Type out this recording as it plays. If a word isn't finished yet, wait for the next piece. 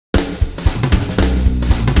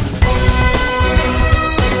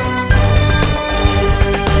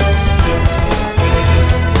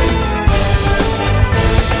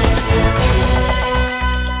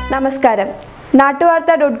നമസ്കാരം.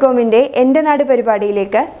 നാട്ടുവാർത്ത.comന്റെ എൻ്റെ നാട്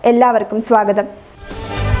പരിപാടിയിലേക്ക് എല്ലാവർക്കും സ്വാഗതം.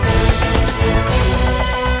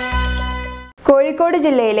 കോഴിക്കോട്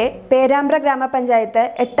ജില്ലയിലെ പേരാമ്പ്ര ഗ്രാമപഞ്ചായത്ത്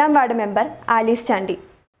 8ാം വാർഡ് മെമ്പർ ആലീസ് ചാണ്ടി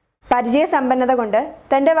പരിചയസമ്പന്നത കൊണ്ട്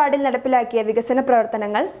തൻ്റെ വാർഡിൽ നടപ്പിലാക്കിയ വികസന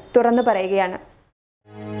പ്രവർത്തനങ്ങൾ തുറന്നു പറയുകയാണ്.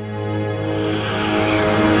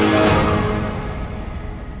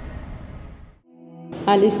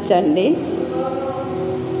 ആലീസ് ചാണ്ടി,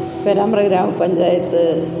 പേരാമ്പ്ര ഗ്രാമപഞ്ചായത്ത്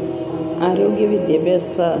ആരോഗ്യ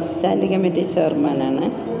വിദ്യാഭ്യാസ സ്റ്റാൻഡിംഗ് കമ്മിറ്റി ചെയർമാനാണ്.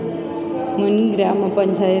 മുൻ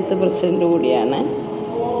ഗ്രാമപഞ്ചായത്ത് പ്രസിഡൻ്റ് കൂടിയാണ്.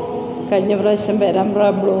 കഴിഞ്ഞ പ്രാവശ്യം പേരാമ്പ്ര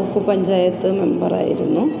ബ്ലോക്ക് പഞ്ചായത്ത്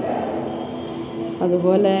മെമ്പറായിരുന്നു.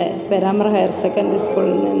 അതുപോലെ പേരാമ്പ്ര ഹയർ സെക്കൻഡറി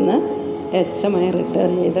സ്കൂളിൽ നിന്ന് HM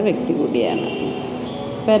റിട്ടയർ ചെയ്ത വ്യക്തി കൂടിയാണ്.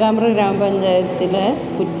 പേരാമ്പ്ര ഗ്രാമപഞ്ചായത്തിലെ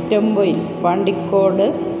കുറ്റമ്പൊയിൽ പാണ്ടിക്കോട്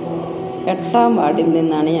 8ാം വാർഡിൽ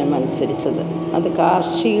നിന്നാണ് ഞാൻ മത്സരിച്ചത്. അത്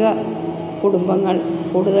കാർഷിക കുടുംബങ്ങൾ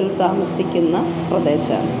കൂടുതൽ താമസിക്കുന്ന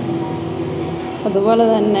പ്രദേശമാണ്. അതുപോലെ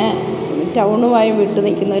തന്നെ ടൗണുമായി വിട്ടു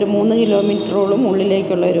നിൽക്കുന്ന ഒരു 3 കിലോമീറ്ററോളം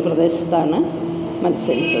ഉള്ളിലേക്കുള്ള ഒരു പ്രദേശത്താണ്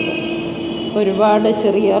മത്സരിച്ചത്. ഒരുപാട്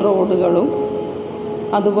ചെറിയ റോഡുകളും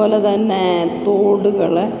അതുപോലെ തന്നെ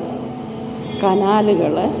തോടുകൾ,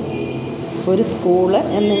 കനാലുകൾ, ഒരു സ്കൂള്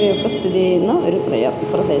എന്നിവയൊക്കെ സ്ഥിതി ചെയ്യുന്ന ഒരു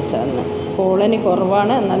പ്രദേശമാണ്. കോളനി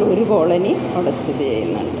കുറവാണ്, എന്നാൽ ഒരു കോളനി അവിടെ സ്ഥിതി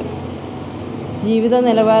ചെയ്യുന്നുണ്ട്. ജീവിത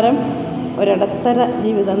നിലവാരം ഒരിടത്തര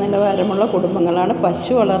ജീവിത നിലവാരമുള്ള കുടുംബങ്ങളാണ്.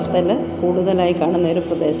 പശു വളർത്തൽ കൂടുതലായി കാണുന്ന ഒരു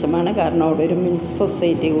പ്രദേശമാണ്. കാരണം അവിടെ ഒരു മിൽക്ക്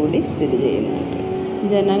സൊസൈറ്റി കൂടി സ്ഥിതി ചെയ്യുന്നുണ്ട്.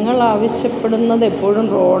 ജനങ്ങൾ ആവശ്യപ്പെടുന്നത് എപ്പോഴും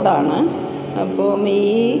റോഡാണ്. അപ്പം ഈ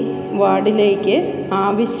വാർഡിലേക്ക്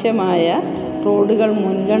ആവശ്യമായ റോഡുകൾ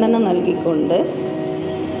മുൻഗണന നൽകിക്കൊണ്ട്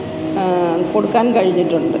കൊടുക്കാൻ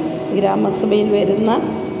കഴിഞ്ഞിട്ടുണ്ട്. ഗ്രാമസഭയിൽ വരുന്ന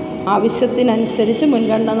ആവശ്യത്തിനനുസരിച്ച്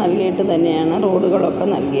മുൻഗണന നൽകിയിട്ട് തന്നെയാണ് റോഡുകളൊക്കെ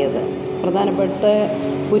നൽകിയത്. പ്രധാനപ്പെട്ട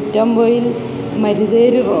കുറ്റമ്പൊയിൽ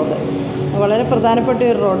മരുതേരി റോഡ് വളരെ പ്രധാനപ്പെട്ട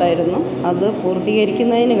ഒരു റോഡായിരുന്നു. അത്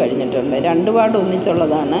പൂർത്തീകരിക്കുന്നതിന് കഴിഞ്ഞിട്ടുണ്ട്. 2 വാർഡ്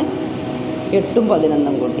ഒന്നിച്ചുള്ളതാണ്, 8ഉം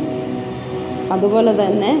 11ഉം കൂടി. അതുപോലെ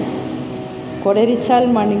തന്നെ കൊടരിച്ചാൽ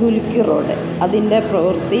മണികുലുക്കി റോഡ്, അതിൻ്റെ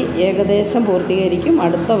പ്രവൃത്തി ഏകദേശം പൂർത്തീകരിക്കും.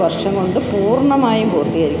 അടുത്ത വർഷം കൊണ്ട് പൂർണ്ണമായും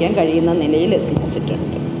പൂർത്തീകരിക്കാൻ കഴിയുന്ന നിലയിൽ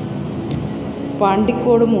എത്തിച്ചിട്ടുണ്ട്.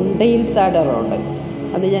 പാണ്ടിക്കോട് മുണ്ടയിൽത്താട് റോഡ്,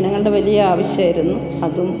 അത് ജനങ്ങളുടെ വലിയ ആവശ്യമായിരുന്നു.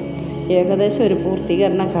 അതും ഏകദേശം ഒരു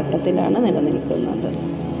പൂർത്തീകരണ ഘട്ടത്തിലാണ് നിലനിൽക്കുന്നത്.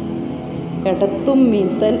 എടത്തും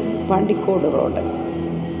മീത്തൽ പാണ്ടിക്കോട് റോഡ്,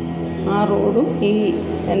 ആ റോഡും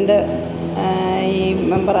എൻ്റെ ഈ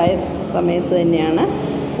മെമ്പറായ സമയത്ത് തന്നെയാണ്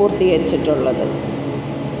പൂർത്തീകരിച്ചിട്ടുള്ളത്.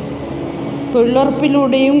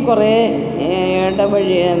 തൊഴിലുറപ്പിലൂടെയും കുറേ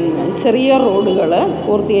ഇടവഴി ചെറിയ റോഡുകൾ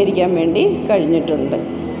പൂർത്തീകരിക്കാൻ വേണ്ടി കഴിഞ്ഞിട്ടുണ്ട്.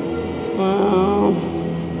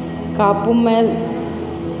 കാപ്പുമ്മേൽ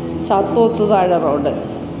ചാത്തോത്തുതാഴ റോഡ്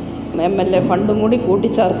MLA ഫണ്ടും കൂടി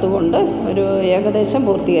കൂട്ടിച്ചേർത്തുകൊണ്ട് ഒരു ഏകദേശം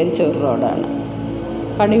പൂർത്തീകരിച്ച ഒരു റോഡാണ്.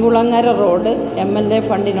 കണികുളങ്ങര റോഡ് MLA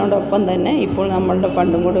ഫണ്ടിനോടൊപ്പം തന്നെ ഇപ്പോൾ നമ്മളുടെ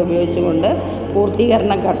ഫണ്ടും കൂടി ഉപയോഗിച്ചുകൊണ്ട്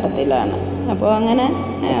പൂർത്തീകരണ ഘട്ടത്തിലാണ്. അപ്പോൾ അങ്ങനെ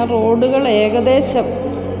റോഡുകൾ ഏകദേശം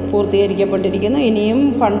പൂർത്തീകരിക്കപ്പെട്ടിരിക്കുന്നു. ഇനിയും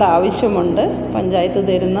ഫണ്ട് ആവശ്യമുണ്ട്. പഞ്ചായത്ത്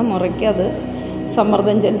തരുന്ന മുറയ്ക്ക് അത്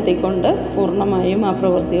സമ്മർദ്ദം ചെലുത്തിക്കൊണ്ട് പൂർണ്ണമായും ആ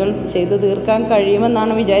പ്രവൃത്തികൾ ചെയ്തു തീർക്കാൻ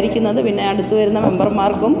കഴിയുമെന്നാണ് വിചാരിക്കുന്നത്. പിന്നെ അടുത്തു വരുന്ന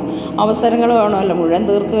മെമ്പർമാർക്കും അവസരങ്ങൾ വേണമല്ലോ, മുഴുവൻ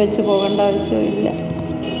തീർത്ത് വെച്ച് പോകേണ്ട ആവശ്യമില്ല.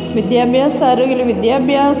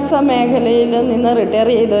 വിദ്യാഭ്യാസ മേഖലയിൽ നിന്ന് റിട്ടയർ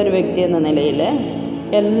ചെയ്ത ഒരു വ്യക്തി എന്ന നിലയിൽ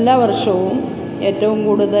എല്ലാ വർഷവും ഏറ്റവും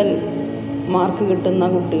കൂടുതൽ മാർക്ക് കിട്ടുന്ന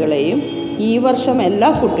കുട്ടികളെയും ഈ വർഷം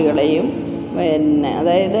എല്ലാ കുട്ടികളെയും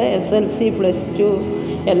അതായത് SLC, +2,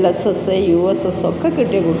 LSS, USS ഒക്കെ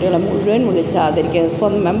കിട്ടിയ കുട്ടികളെ മുഴുവൻ വിളിച്ച് ആദരിക്കുക.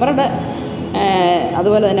 മെമ്പറുടെ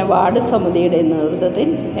അതുപോലെ തന്നെ വാർഡ് സമിതിയുടെ നേതൃത്വത്തിൽ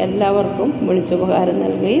എല്ലാവർക്കും വിളിച്ചുപകാരം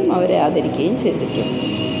നൽകുകയും അവരെ ആദരിക്കുകയും ചെയ്തിട്ടുണ്ട്.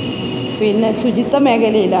 പിന്നെ ശുചിത്വ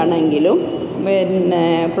മേഖലയിലാണെങ്കിലും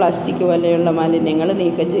പ്ലാസ്റ്റിക് പോലെയുള്ള മാലിന്യങ്ങൾ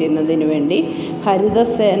നീക്കം ചെയ്യുന്നതിന് വേണ്ടി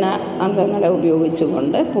ഹരിതസേന അംഗങ്ങളെ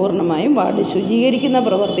ഉപയോഗിച്ചുകൊണ്ട് പൂർണ്ണമായും വാർഡ് ശുചീകരിക്കുന്ന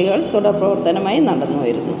പ്രവൃത്തികൾ തുടർ പ്രവർത്തനമായി നടന്നു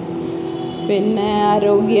വരുന്നു. പിന്നെ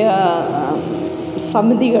ആരോഗ്യ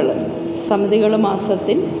സമിതികൾ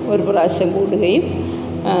മാസത്തിൽ ഒരു പ്രാവശ്യം കൂടുകയും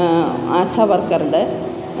ആശാ വർക്കറുടെ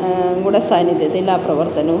കൂടെ സാന്നിധ്യത്തിൽ ആ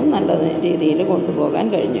പ്രവർത്തനവും നല്ല രീതിയിൽ കൊണ്ടുപോകാൻ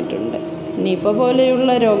കഴിഞ്ഞിട്ടുണ്ട്. നിപ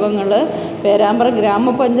പോലെയുള്ള രോഗങ്ങൾ പേരാമ്പ്ര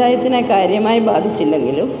ഗ്രാമപഞ്ചായത്തിനെ കാര്യമായി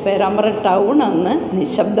ബാധിച്ചില്ലെങ്കിലും പേരാമ്പ്ര ടൗൺ അന്ന്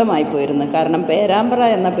നിശബ്ദമായി പോയിരുന്നു. കാരണം പേരാമ്പ്ര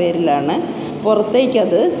എന്ന പേരിലാണ്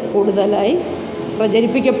പുറത്തേക്കത് കൂടുതലായി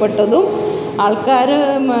പ്രചരിപ്പിക്കപ്പെട്ടതും ആൾക്കാർ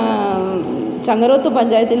ചങ്ങരോത്ത്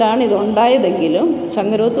പഞ്ചായത്തിലാണ് ഇതുണ്ടായതെങ്കിലും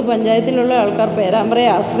ചങ്ങരോത്ത് പഞ്ചായത്തിലുള്ള ആൾക്കാർ പേരാമ്പ്രയെ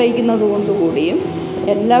ആശ്രയിക്കുന്നത് കൊണ്ടുകൂടിയും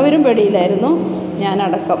എല്ലാവരും വെളിയിലായിരുന്നു,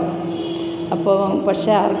 ഞാനടക്കം. അപ്പോൾ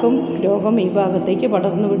പക്ഷേ ആർക്കും രോഗം ഈ ഭാഗത്തേക്ക്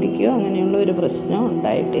പടർന്നു പിടിക്കുകയോ അങ്ങനെയുള്ള ഒരു പ്രശ്നം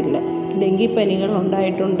ഉണ്ടായിട്ടില്ല. ഡെങ്കിപ്പനികൾ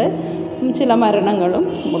ഉണ്ടായിട്ടുണ്ട്. ചില മരണങ്ങളും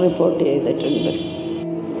റിപ്പോർട്ട് ചെയ്തിട്ടുണ്ട്.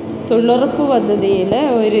 തൊഴിലുറപ്പ് പദ്ധതിയിൽ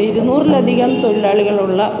ഒരു 200-ലധികം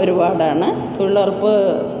തൊഴിലാളികളുള്ള ഒരു വാർഡാണ്. തൊഴിലുറപ്പ്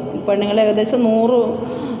പെണ്ണുങ്ങൾ ഏകദേശം 100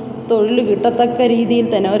 തൊഴിൽ കിട്ടത്തക്ക രീതിയിൽ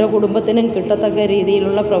തന്നെ ഓരോ കുടുംബത്തിനും കിട്ടത്തക്ക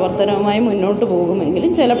രീതിയിലുള്ള പ്രവർത്തനവുമായി മുന്നോട്ട്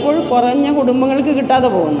പോകുമെങ്കിലും ചിലപ്പോൾ കുറഞ്ഞ കുടുംബങ്ങൾക്ക് കിട്ടാതെ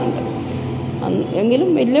പോകുന്നുണ്ട്. എങ്കിലും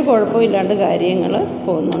വലിയ കുഴപ്പമില്ലാണ്ട് കാര്യങ്ങൾ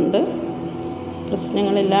പോകുന്നുണ്ട്.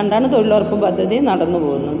 പ്രശ്നങ്ങളില്ലാണ്ടാണ് തൊഴിലുറപ്പ് പദ്ധതി നടന്നു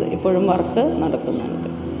പോകുന്നത്. ഇപ്പോഴും വർക്ക് നടക്കുന്നുണ്ട്.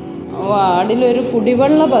 വാർഡിലൊരു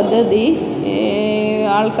കുടിവെള്ള പദ്ധതി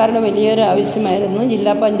ആൾക്കാരുടെ വലിയൊരു ആവശ്യമായിരുന്നു.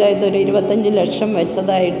 ജില്ലാ പഞ്ചായത്ത് ഒരു 25 ലക്ഷം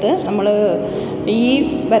വെച്ചതായിട്ട് നമ്മൾ ഈ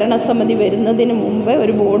ഭരണസമിതി വരുന്നതിന് മുമ്പേ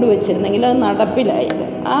ഒരു ബോർഡ് വെച്ചിരുന്നെങ്കിൽ അത് നടപ്പിലായില്ല.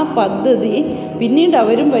 ആ പദ്ധതി പിന്നീട്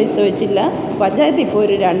അവരും പൈസ വെച്ചില്ല. പഞ്ചായത്ത് ഇപ്പോൾ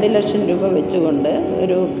ഒരു 2 ലക്ഷം രൂപ വെച്ചുകൊണ്ട്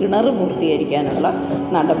ഒരു കിണർ പൂർത്തീകരിക്കാനുള്ള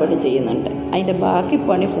നടപടി ചെയ്യുന്നുണ്ട്. അതിൻ്റെ ബാക്കി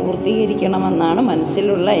പണി പൂർത്തീകരിക്കണമെന്നാണ്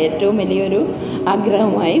മനസ്സിലുള്ള ഏറ്റവും വലിയൊരു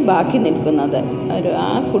ആഗ്രഹമായി ബാക്കി നിൽക്കുന്നത്. ആ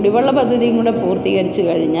കുടിവെള്ള പദ്ധതിയും കൂടെ പൂർത്തീകരിച്ച്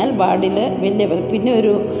കഴിഞ്ഞാൽ വാർഡിൽ വലിയ പിന്നെ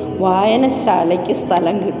ഒരു വായനശാലയ്ക്ക്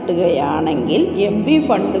സ്ഥലം കിട്ടുകയാണെങ്കിൽ MP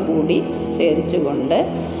ഫണ്ട് കൂടി ചേർച്ചുകൊണ്ട്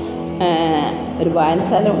ഒരു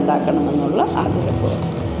വായനശാല ഉണ്ടാക്കണമെന്നുള്ള ആഗ്രഹമാണ്.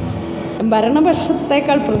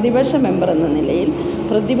 ഭരണപക്ഷത്തേക്കാൾ പ്രതിപക്ഷ മെമ്പർ എന്ന നിലയിൽ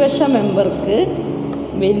പ്രതിപക്ഷ മെമ്പർക്ക്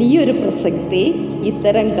വലിയൊരു പ്രസക്തി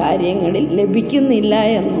ഇത്തരം കാര്യങ്ങളിൽ ലഭിക്കുന്നില്ല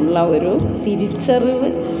എന്നുള്ള ഒരു തിരിച്ചറിവ്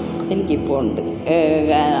എനിക്കിപ്പോൾ ഉണ്ട്.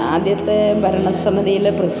 ആദ്യത്തെ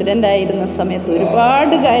ഭരണസമിതിയിലെ പ്രസിഡൻ്റായിരുന്ന സമയത്ത്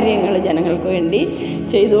ഒരുപാട് കാര്യങ്ങൾ ജനങ്ങൾക്ക് വേണ്ടി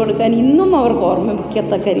ചെയ്തു കൊടുക്കാൻ ഇന്നും അവർക്ക്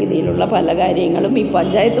ഓർമ്മിക്കത്തക്ക രീതിയിലുള്ള പല കാര്യങ്ങളും ഈ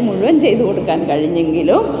പഞ്ചായത്ത് മുഴുവൻ ചെയ്തു കൊടുക്കാൻ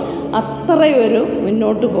കഴിഞ്ഞെങ്കിലും അത്രയൊരു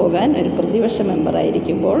മുന്നോട്ട് പോകാൻ ഒരു പ്രതിപക്ഷ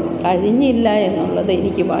മെമ്പറായിരിക്കുമ്പോൾ കഴിഞ്ഞില്ല എന്നുള്ളത്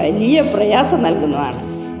എനിക്ക് വലിയ പ്രയാസം നൽകുന്നതാണ്.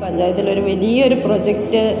 പഞ്ചായത്തിലൊരു വലിയൊരു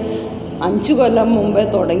പ്രൊജക്റ്റ് 5 കൊല്ലം മുമ്പേ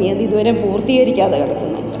തുടങ്ങിയത് ഇതുവരെ പൂർത്തീകരിക്കാതെ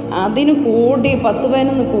കിടക്കുന്നുണ്ട്. അതിന്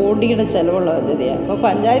 10-11 കോടിയുടെ ചിലവുള്ള പദ്ധതിയാണ്. അപ്പോൾ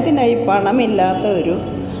പഞ്ചായത്തിൻ്റെ ഈ പണമില്ലാത്ത ഒരു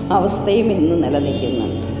അവസ്ഥയും ഇന്ന്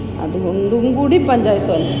നിലനിൽക്കുന്നുണ്ട്. അതുകൊണ്ടും കൂടി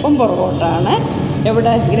പഞ്ചായത്ത് അല്പം പുറകോട്ടാണ്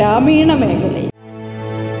ഇവിടെ ഗ്രാമീണ മേഖലയിൽ.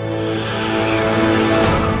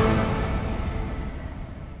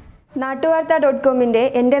 നാട്ടുവാർത്ത.comന്റെ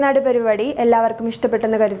എൻ്റെ നാട് പരിപാടി എല്ലാവർക്കും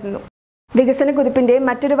ഇഷ്ടപ്പെട്ടെന്ന് കരുതുന്നു. വികസന കുതിപ്പിൻ്റെ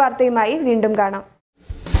മറ്റൊരു വാർത്തയുമായി വീണ്ടും കാണാം.